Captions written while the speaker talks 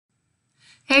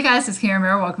Hey guys, it's Karen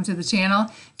Merrill. Welcome to the channel.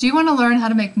 Do you want to learn how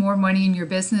to make more money in your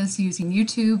business using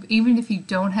YouTube, even if you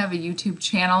don't have a YouTube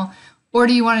channel? Or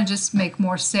do you want to just make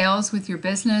more sales with your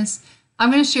business?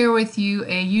 I'm going to share with you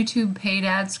a YouTube paid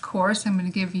ads course. I'm going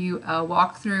to give you a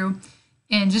walkthrough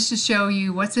and just to show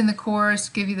you what's in the course,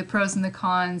 give you the pros and the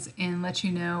cons, and let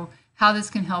you know how this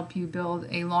can help you build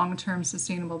a long-term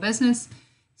sustainable business.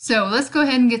 So let's go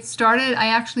ahead and get started. I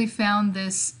actually found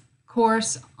this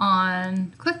course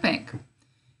on Clickbank.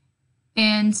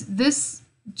 And this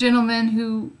gentleman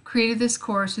who created this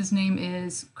course, his name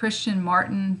is Christian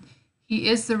Martin. He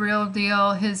is the real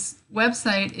deal. His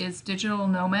website is Digital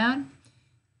Nomad,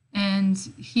 and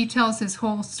he tells his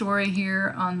whole story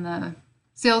here on the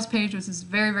sales page, which is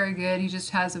very, very good. He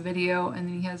just has a video, and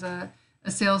then he has a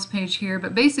sales page here.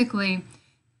 But basically,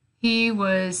 he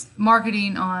was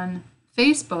marketing on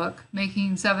Facebook,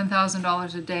 making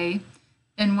 $7,000 a day.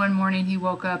 And one morning he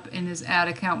woke up and his ad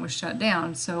account was shut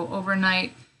down. So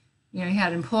overnight, he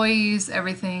had employees,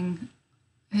 everything,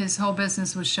 his whole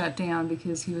business was shut down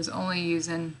because he was only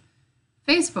using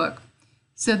Facebook.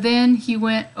 So then he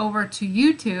went over to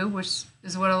YouTube, which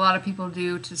is what a lot of people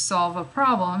do to solve a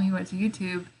problem. He went to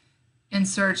YouTube and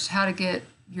searched how to get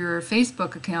your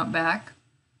Facebook account back.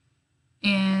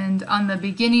 And on the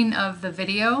beginning of the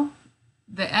video,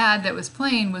 the ad that was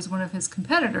playing was one of his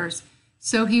competitors.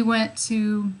 So he went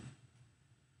to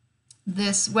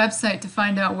this website to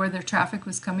find out where their traffic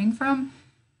was coming from,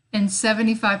 and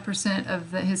 75%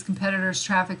 of his competitors'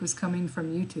 traffic was coming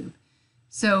from YouTube.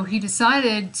 So he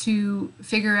decided to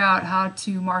figure out how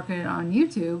to market on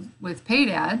YouTube with paid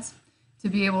ads to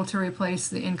be able to replace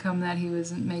the income that he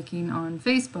wasn't making on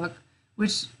Facebook,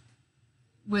 which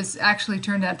was actually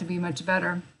turned out to be much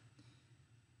better.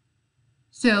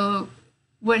 So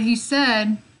what he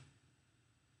said,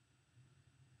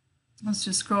 let's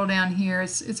just scroll down here.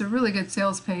 It's a really good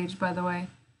sales page, by the way.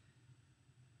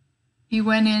 He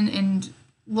went in and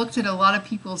looked at a lot of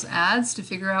people's ads to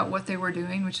figure out what they were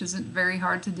doing, which isn't very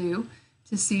hard to do,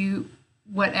 to see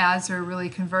what ads are really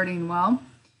converting well.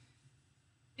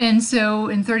 And so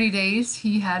in 30 days,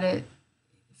 he had it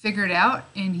figured out,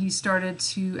 and he started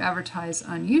to advertise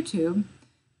on YouTube.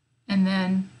 And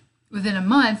then within a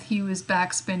month, he was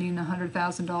back spending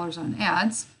 $100,000 on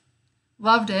ads.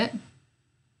 Loved it.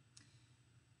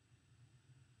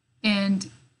 And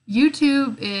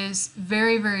YouTube is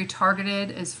very, very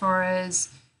targeted as far as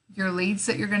your leads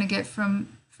that you're going to get from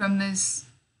this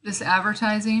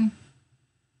advertising.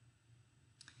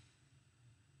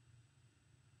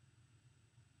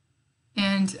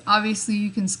 And obviously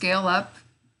you can scale up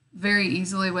very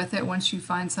easily with it once you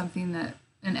find something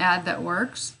an ad that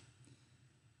works.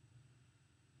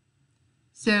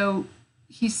 So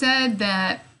he said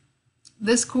that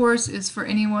this course is for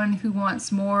anyone who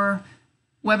wants more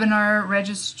webinar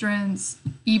registrants,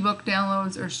 ebook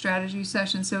downloads, or strategy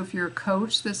sessions. So if you're a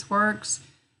coach, this works.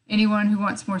 Anyone who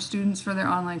wants more students for their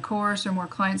online course or more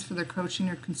clients for their coaching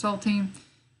or consulting.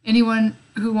 Anyone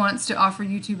who wants to offer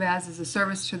YouTube ads as a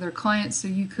service to their clients. So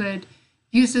you could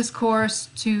use this course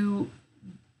to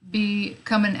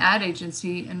become an ad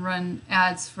agency and run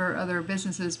ads for other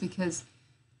businesses, because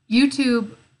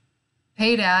YouTube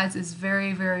paid ads is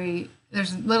very, very,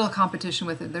 there's little competition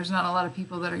with it. There's not a lot of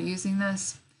people that are using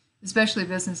this, especially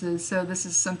businesses. So this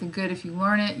is something good. If you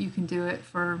learn it, you can do it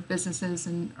for businesses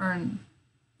and earn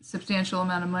a substantial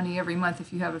amount of money every month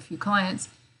if you have a few clients.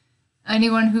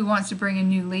 Anyone who wants to bring in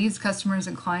new leads, customers,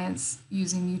 and clients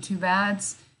using YouTube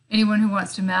ads. Anyone who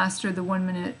wants to master the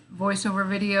 1-minute voiceover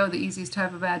video, the easiest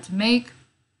type of ad to make,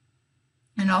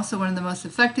 and also one of the most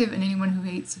effective, and anyone who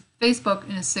hates Facebook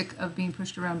and is sick of being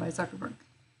pushed around by Zuckerberg.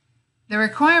 The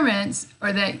requirements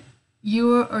are that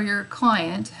you or your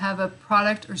client have a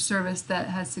product or service that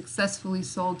has successfully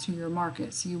sold to your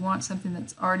market. So you want something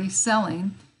that's already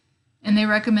selling, and they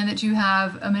recommend that you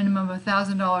have a minimum of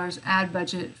 $1,000 ad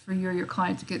budget for you or your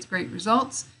client to get great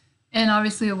results, and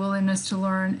obviously a willingness to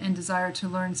learn and desire to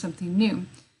learn something new.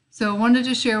 So I wanted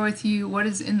to share with you what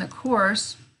is in the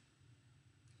course.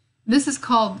 This is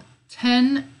called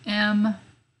 10M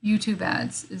YouTube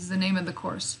Ads is the name of the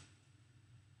course.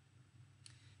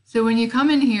 So when you come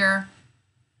in here,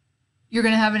 you're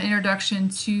going to have an introduction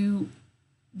to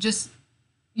just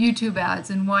YouTube ads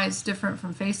and why it's different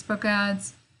from Facebook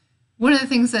ads. One of the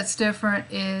things that's different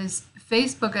is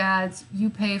Facebook ads, you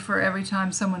pay for every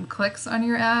time someone clicks on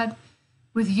your ad.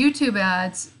 With YouTube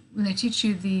ads, when they teach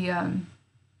you the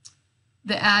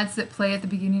ads that play at the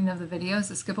beginning of the videos,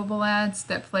 the skippable ads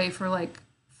that play for like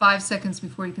 5 seconds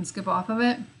before you can skip off of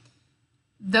it,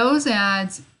 those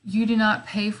ads, you do not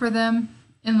pay for them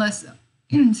unless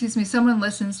excuse me, someone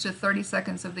listens to 30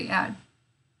 seconds of the ad.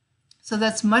 So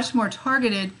that's much more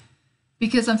targeted,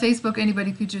 because on Facebook,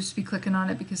 anybody could just be clicking on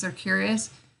it because they're curious.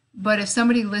 But if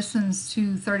somebody listens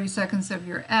to 30 seconds of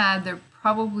your ad, they're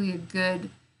probably a good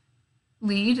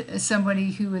lead as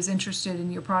somebody who is interested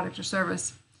in your product or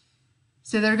service.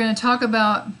 So they're going to talk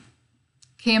about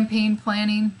campaign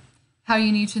planning, how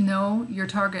you need to know your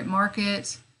target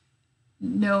market,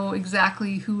 know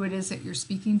exactly who it is that you're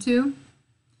speaking to.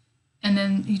 And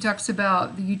then he talks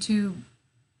about the YouTube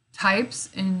types,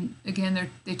 and again,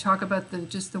 they talk about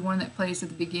just the one that plays at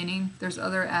the beginning. There's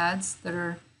other ads that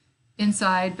are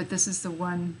inside, but this is the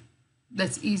one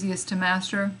that's easiest to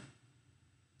master.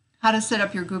 How to set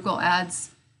up your Google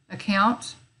Ads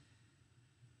account,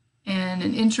 and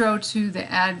an intro to the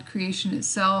ad creation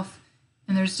itself.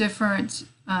 And there's different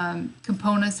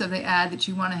components of the ad that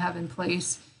you want to have in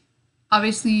place.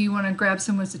 Obviously, you want to grab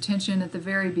someone's attention at the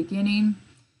very beginning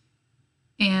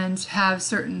and have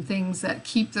certain things that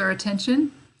keep their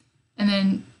attention. And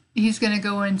then he's going to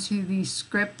go into the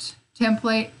script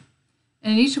template.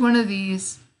 And in each one of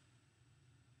these,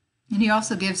 and he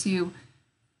also gives you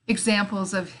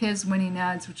examples of his winning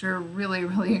ads, which are really,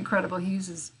 really incredible. He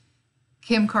uses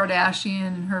Kim Kardashian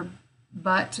and her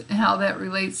butt and how that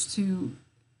relates to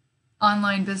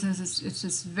online business. It's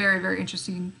just very, very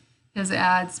interesting, his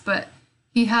ads. But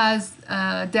he has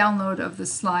a download of the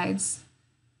slides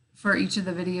for each of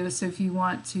the videos. So if you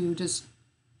want to just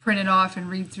print it off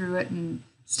and read through it and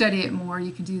study it more,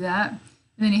 you can do that.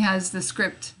 And then he has the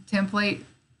script template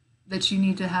that you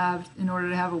need to have in order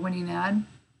to have a winning ad.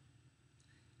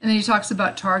 And then he talks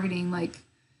about targeting, like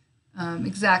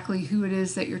exactly who it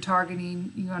is that you're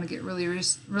targeting. You want to get really,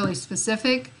 really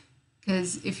specific,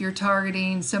 because if you're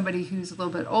targeting somebody who's a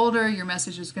little bit older, your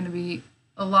message is going to be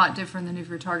a lot different than if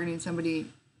you're targeting somebody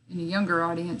in a younger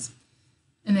audience.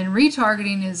 And then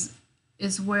retargeting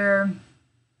is where,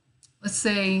 let's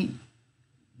say,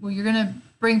 well, you're going to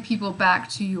bring people back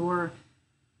to your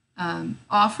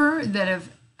offer that have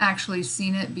actually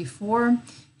seen it before.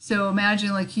 So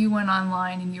imagine like you went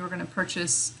online and you were going to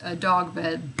purchase a dog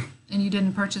bed and you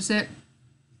didn't purchase it.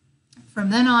 From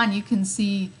then on, you can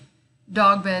see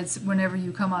dog beds whenever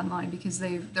you come online because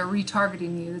they're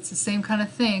retargeting you. It's the same kind of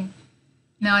thing.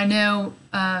 Now I know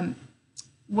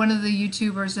one of the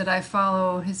YouTubers that I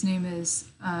follow, his name is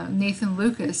Nathan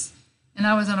Lucas, and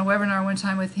I was on a webinar one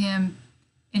time with him,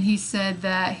 and he said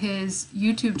that his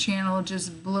YouTube channel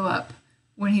just blew up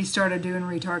when he started doing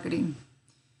retargeting.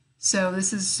 So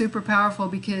this is super powerful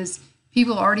because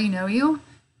people already know you.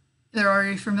 They're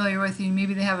already familiar with you.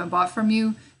 Maybe they haven't bought from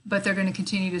you, but they're going to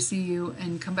continue to see you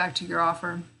and come back to your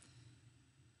offer.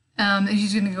 And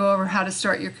he's going to go over how to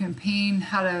start your campaign,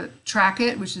 how to track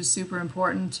it, which is super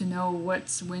important to know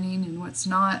what's winning and what's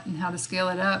not, and how to scale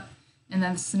it up. And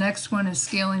then the next one is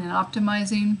scaling and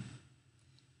optimizing.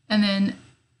 And then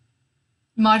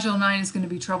module 9 is going to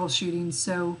be troubleshooting.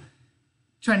 So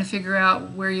trying to figure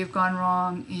out where you've gone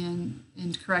wrong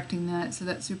and correcting that. So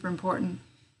that's super important.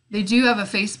 They do have a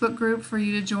Facebook group for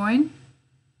you to join.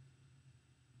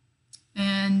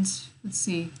 And let's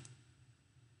see.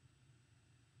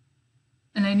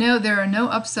 And I know there are no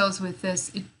upsells with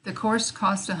this. The course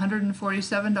costs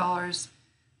 $147.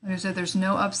 Like I said, there's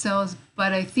no upsells,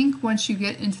 but I think once you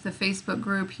get into the Facebook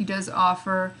group, he does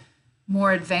offer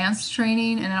more advanced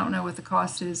training, and I don't know what the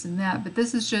cost is in that, but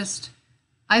this is just,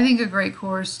 I think, a great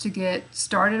course to get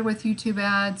started with YouTube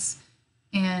ads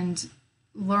and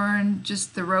learn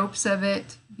just the ropes of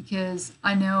it, because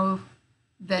I know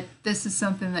that this is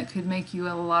something that could make you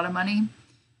a lot of money.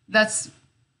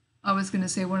 I was going to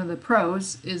say one of the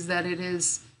pros is that it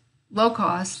is low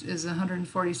cost, is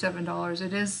 $147.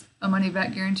 It is a money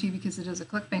back guarantee because it is a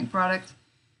Clickbank product.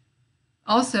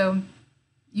 Also,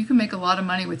 you can make a lot of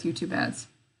money with YouTube ads,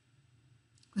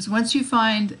 because once you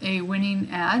find a winning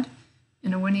ad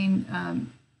in a winning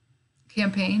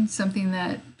campaign, something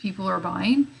that people are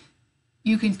buying,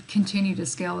 you can continue to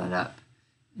scale that up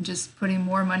and just putting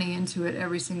more money into it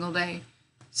every single day.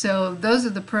 So those are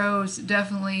the pros,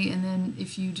 definitely. And then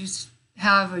if you just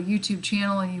have a YouTube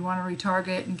channel and you want to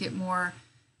retarget and get more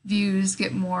views,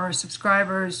 get more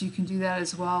subscribers, you can do that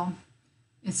as well.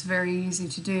 It's very easy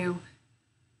to do.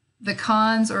 The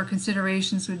cons or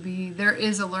considerations would be there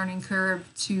is a learning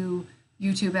curve to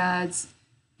YouTube ads,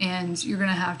 and you're going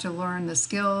to have to learn the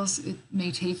skills. It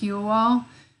may take you a while.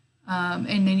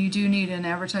 And then you do need an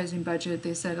advertising budget.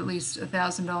 They said at least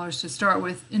 $1,000 to start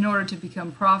with in order to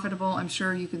become profitable. I'm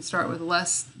sure you can start with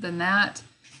less than that,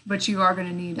 but you are going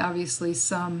to need obviously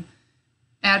some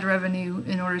ad revenue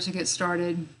in order to get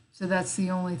started. So that's the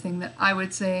only thing that I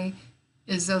would say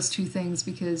is those two things,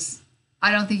 because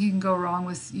I don't think you can go wrong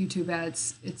with YouTube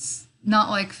ads. It's not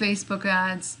like Facebook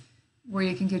ads. where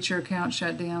you can get your account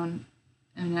shut down.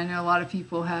 I mean, I know a lot of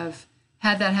people have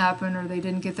had that happen, or they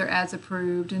didn't get their ads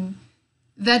approved, and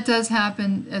that does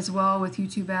happen as well with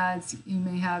YouTube ads. You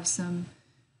may have some,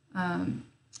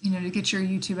 to get your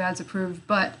YouTube ads approved,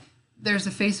 but there's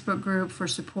a Facebook group for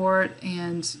support,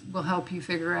 and we'll help you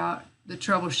figure out the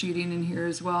troubleshooting in here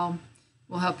as well.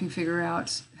 We'll help you figure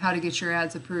out how to get your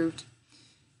ads approved.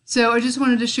 So I just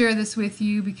wanted to share this with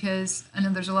you because I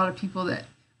know there's a lot of people that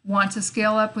want to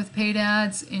scale up with paid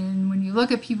ads, and when you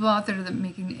look at people out there that are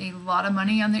making a lot of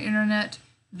money on the internet,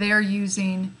 they're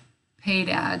using paid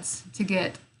ads to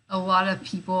get a lot of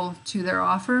people to their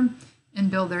offer and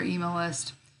build their email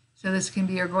list. So this can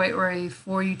be a great way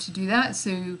for you to do that.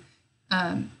 So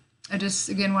I just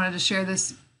again wanted to share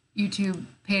this YouTube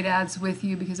paid ads with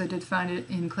you because I did find it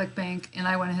in Clickbank, and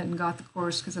I went ahead and got the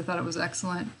course because I thought it was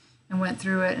excellent and went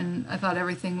through it, and I thought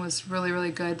everything was really,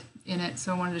 really good in it.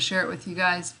 So I wanted to share it with you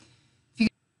guys.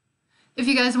 If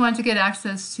you guys want to get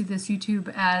access to this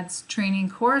YouTube ads training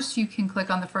course, you can click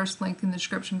on the first link in the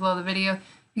description below the video. If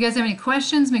you guys have any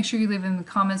questions, make sure you leave them in the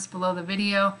comments below the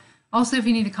video. Also, if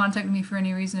you need to contact me for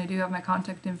any reason, I do have my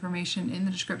contact information in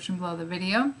the description below the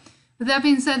video. With that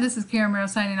being said, this is Karen Merrill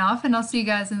signing off, and I'll see you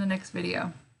guys in the next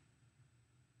video.